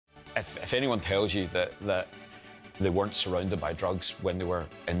If anyone tells you that they weren't surrounded by drugs when they were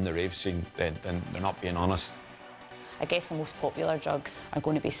in the rave scene, then they're not being honest. I guess the most popular drugs are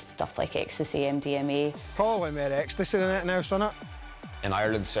going to be stuff like ecstasy, MDMA. Probably more ecstasy than anything else, isn't it? In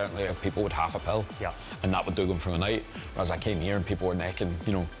Ireland, certainly, people would half a pill, and that would do them for the night. Whereas I came here and people were necking,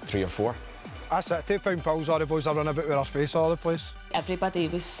 you know, 3 or 4. That's it, £2 pills, all the boys are running about with our face all over the place. Everybody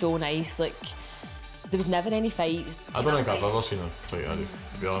was so nice, like, there was never any fights. I don't think I've ever seen a fight,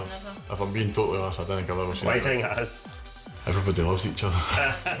 to be honest. If I'm being totally honest, I don't think I've ever seen a fight. Why do you think it is? Everybody loves each other.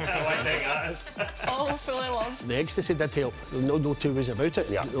 Why do you think it is? All fully loved. The ecstasy did help. No two ways about it.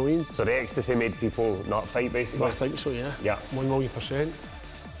 Yeah. You know what I mean? So the ecstasy made people not fight, basically? I think so, yeah. Yeah. 1,000,000%.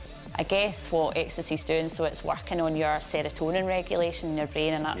 I guess what ecstasy's doing, so it's working on your serotonin regulation in your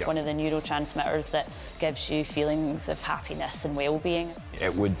brain, and that's one of the neurotransmitters that gives you feelings of happiness and well-being.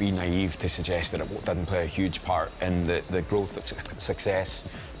 It would be naive to suggest that it didn't play a huge part in the growth, the success,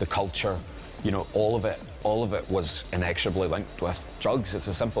 the culture. You know, all of it was inexorably linked with drugs. It's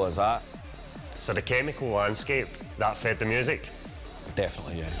as simple as that. So the chemical landscape, that fed the music?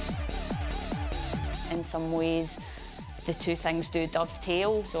 Definitely, yeah. In some ways, the two things do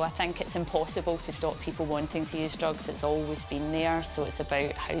dovetail, so I think it's impossible to stop people wanting to use drugs. It's always been there, so it's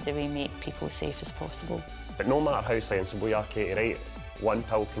about how do we make people as safe as possible. But no matter how sensible you are, Katie, right, one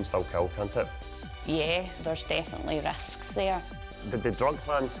pill can still kill, can't it? Yeah, there's definitely risks there. Did the drugs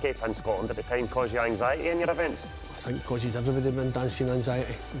landscape in Scotland at the time cause you anxiety in your events? I think it causes everybody when dancing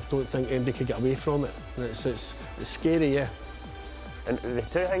anxiety. I don't think anybody could get away from it. It's scary, yeah. And the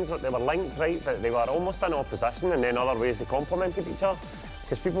two things, they were linked, right, but they were almost in opposition, and then other ways they complemented each other.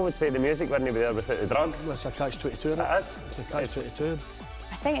 Because people would say the music wouldn't be there without the drugs. It's a catch-22, isn't it? It is. It's a catch-22.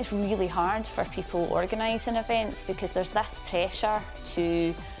 I think it's really hard for people organising events because there's this pressure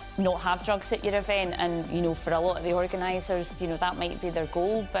to not have drugs at your event, and, you know, for a lot of the organisers, you know, that might be their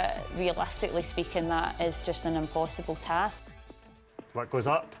goal, but realistically speaking, that is just an impossible task. What goes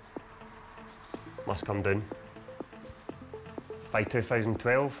up must come down. By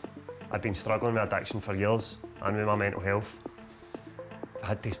 2012, I'd been struggling with addiction for years and with my mental health. I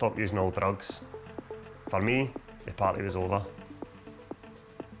had to stop using all drugs. For me, the party was over.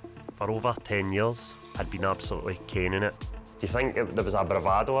 For over 10 years, I'd been absolutely caning it. Do you think there was a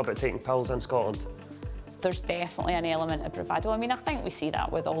bravado about taking pills in Scotland? There's definitely an element of bravado. I mean, I think we see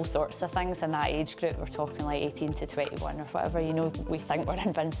that with all sorts of things in that age group. We're talking like 18 to 21 or whatever, you know, we think we're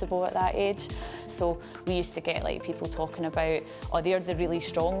invincible at that age. So we used to get like people talking about, oh, they're the really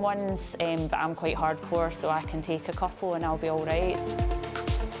strong ones, but I'm quite hardcore, so I can take a couple and I'll be all right.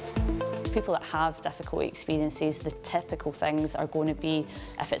 People that have difficult experiences, the typical things are going to be,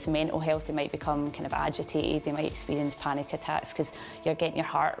 if it's mental health, they might become kind of agitated, they might experience panic attacks because you're getting your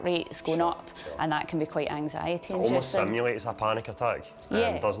heart rates going up, and that can be quite anxiety-inducing. It almost simulates a panic attack,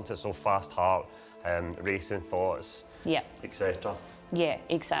 doesn't it? So fast heart, racing thoughts, etc. Yeah,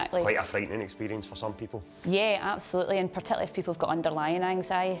 exactly. Quite a frightening experience for some people. Yeah, absolutely, and particularly if people have got underlying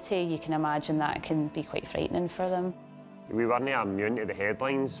anxiety, you can imagine that can be quite frightening for them. We weren't immune to the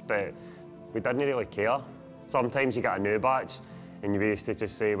headlines, but we didn't really care. Sometimes you get a new batch and we used to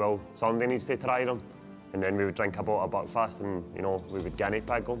just say, well, somebody needs to try them. And then we would drink a bottle of Buckfast and, you know, we would guinea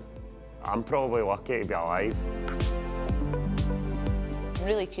pig them. I'm probably lucky to be alive. I'm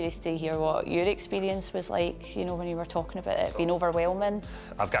really curious to hear what your experience was like, you know, when you were talking about it being overwhelming.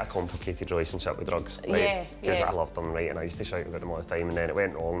 I've got a complicated relationship with drugs, right? Because I loved them, right, and I used to shout about them all the time, and then it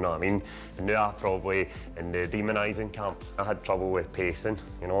went wrong, you know what I mean? And now I'm probably in the demonising camp. I had trouble with pacing,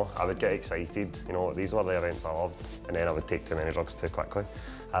 you know, I would get excited, you know, these were the events I loved, and then I would take too many drugs too quickly.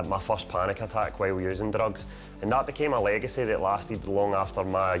 I had my first panic attack while using drugs, and that became a legacy that lasted long after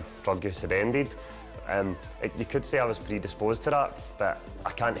my drug use had ended. You could say I was predisposed to that, but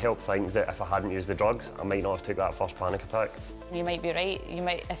I can't help think that if I hadn't used the drugs, I might not have took that first panic attack. You might be right. You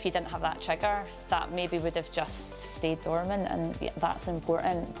might, if you didn't have that trigger, that maybe would have just stayed dormant, and that's an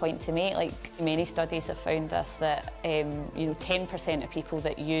important point to make. Like, many studies have found this, that you know, 10% of people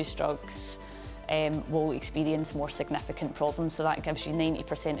that use drugs will experience more significant problems, so that gives you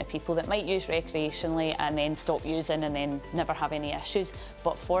 90% of people that might use recreationally and then stop using and then never have any issues.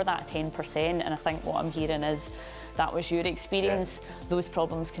 But for that 10%, and I think what I'm hearing is that was your experience, those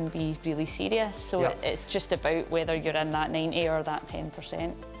problems can be really serious. So it's just about whether you're in that 90 or that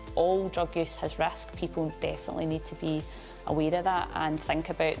 10%. All drug use has risk. People definitely need to be aware of that and think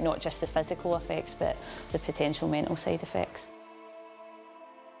about not just the physical effects, but the potential mental side effects.